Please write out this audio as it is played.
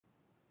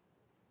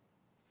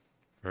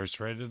First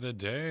raid of the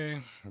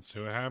day. Let's see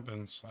what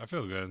happens. I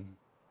feel good.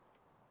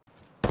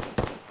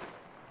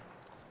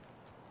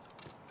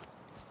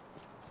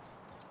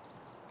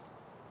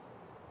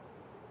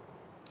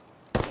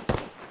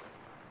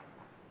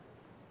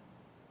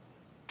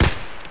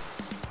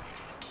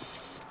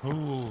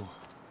 Ooh.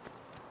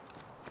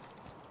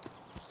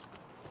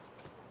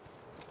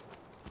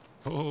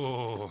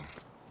 Oh.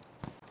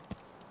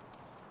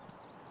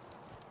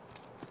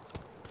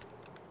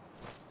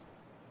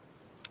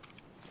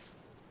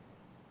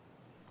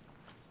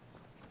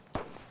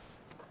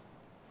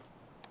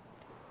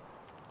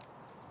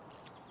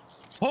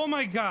 Oh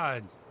my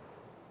God.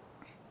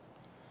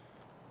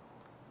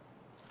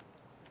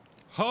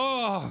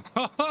 Oh.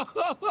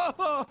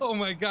 Oh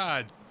my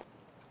God.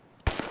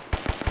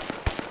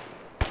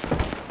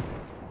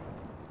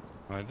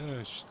 I did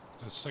it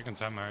the second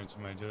time I heard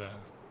somebody do that.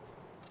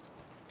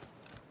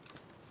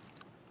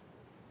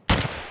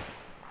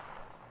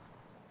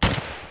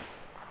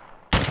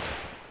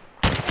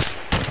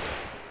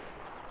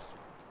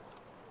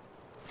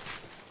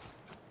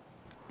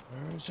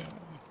 Where is it?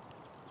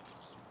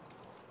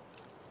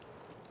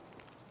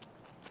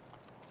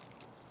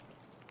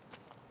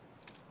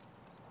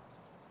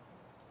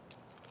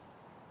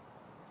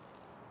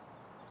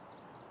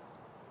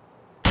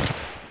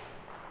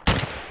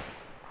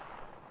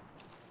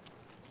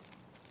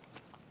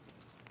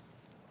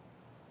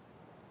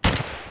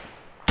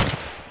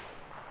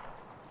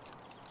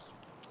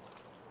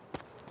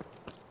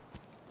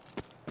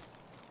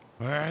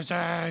 Where is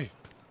he?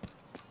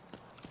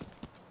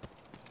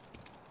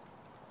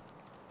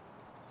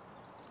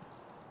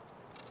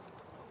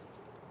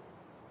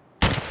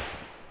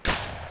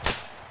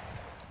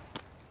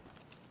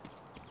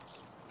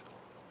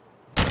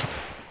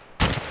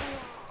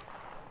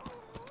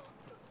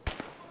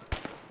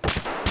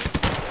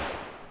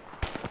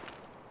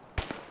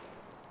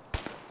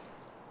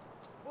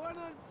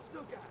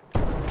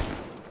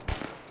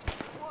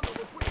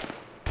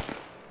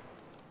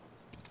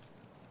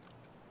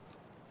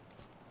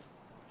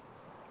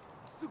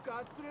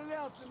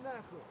 Отстрелялся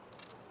нахуй.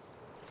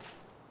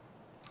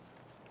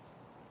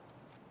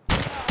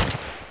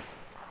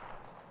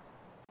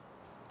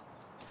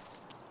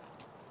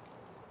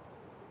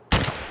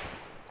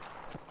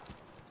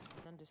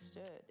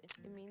 Understood.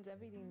 It means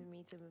everything to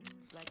me to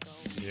let go.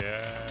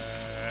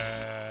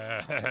 Yeah.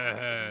 It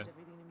means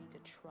everything to me to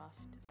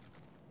trust.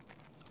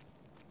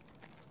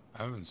 I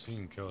haven't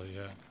seen Kill It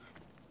yet.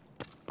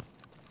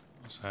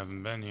 Also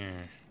haven't been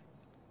here.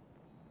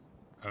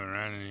 I haven't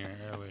ran in here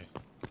early.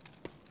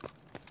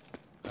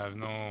 I have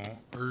no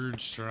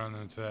urge to run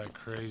into that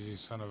crazy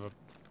son of a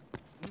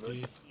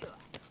bitch.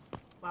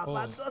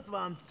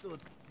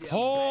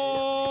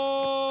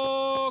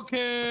 Oh.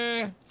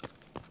 Okay.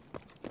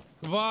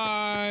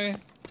 Goodbye.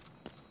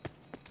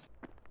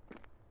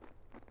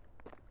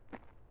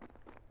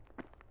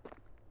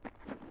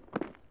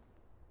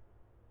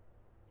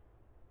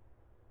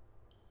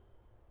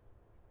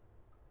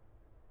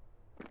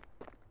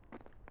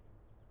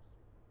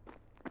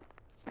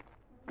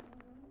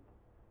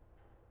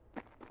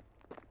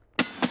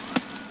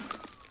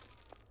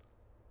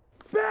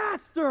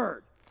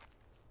 Bastard!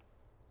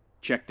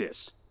 Check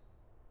this.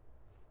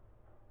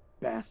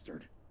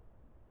 Bastard.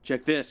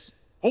 Check this.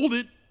 Hold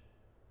it!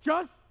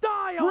 Just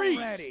die Freeze!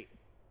 already!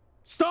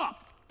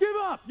 Stop! Give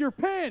up! You're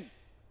pinned!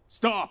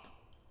 Stop!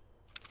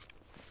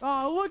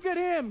 Oh, look at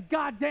him,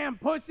 goddamn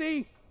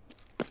pussy!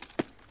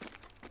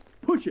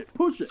 Push it,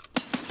 push it!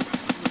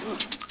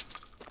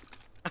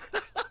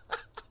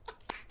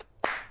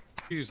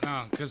 Excuse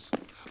now, because...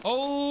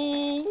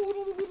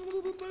 Oh!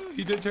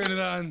 He did turn it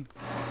on.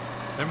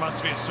 There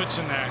must be a switch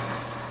in there.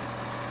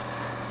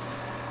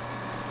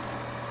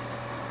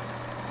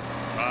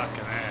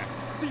 Fucking A.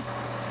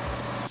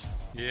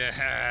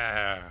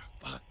 Yeah.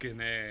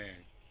 Fucking A.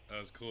 That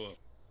was cool.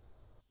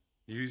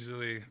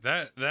 Usually,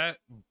 that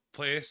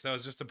place, that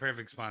was just a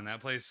perfect spawn.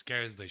 That place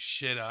scares the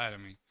shit out of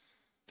me.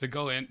 To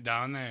go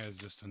down there is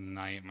just a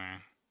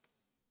nightmare.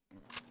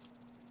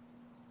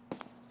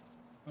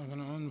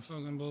 Fucking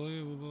unfucking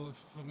believable if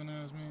you fucking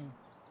ask me.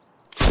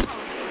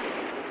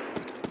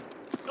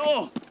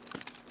 Oh!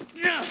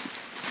 Yeah!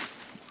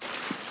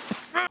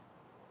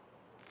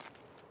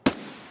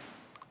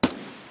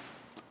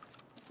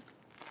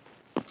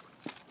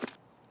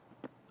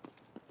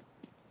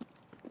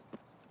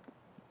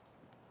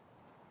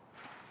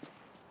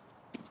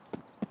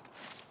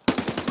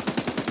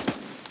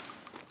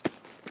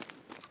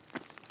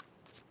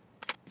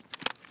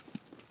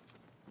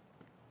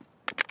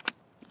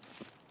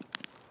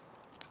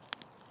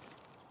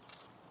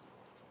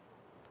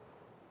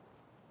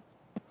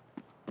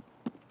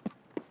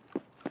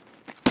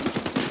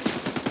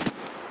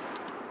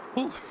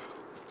 Oh.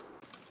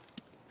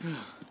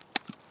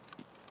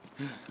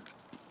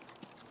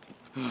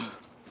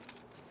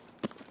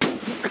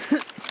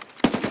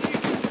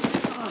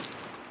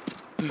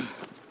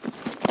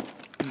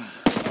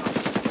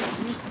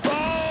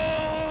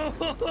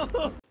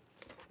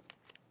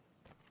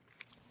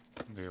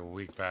 Be a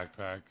weak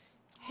backpack.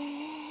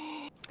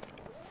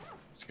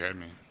 Scared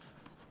me.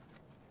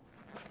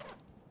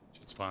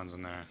 tampons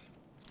in there.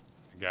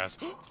 I guess.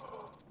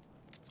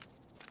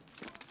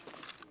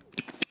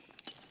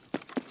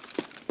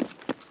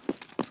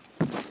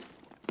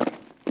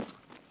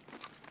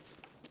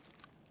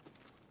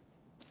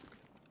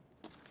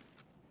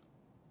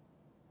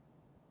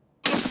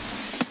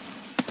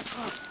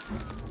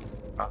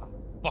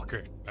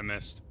 Fucker. I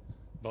missed.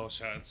 Both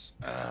shots.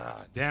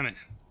 Ah, damn it.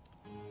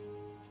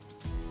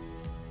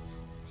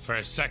 For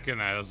a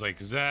second, I was like,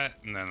 is that?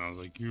 And then I was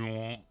like, you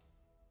won't.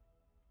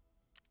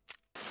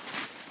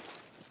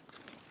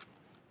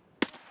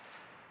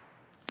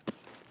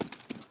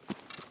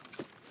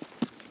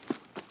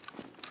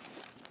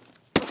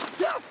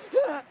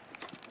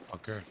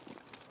 Fucker.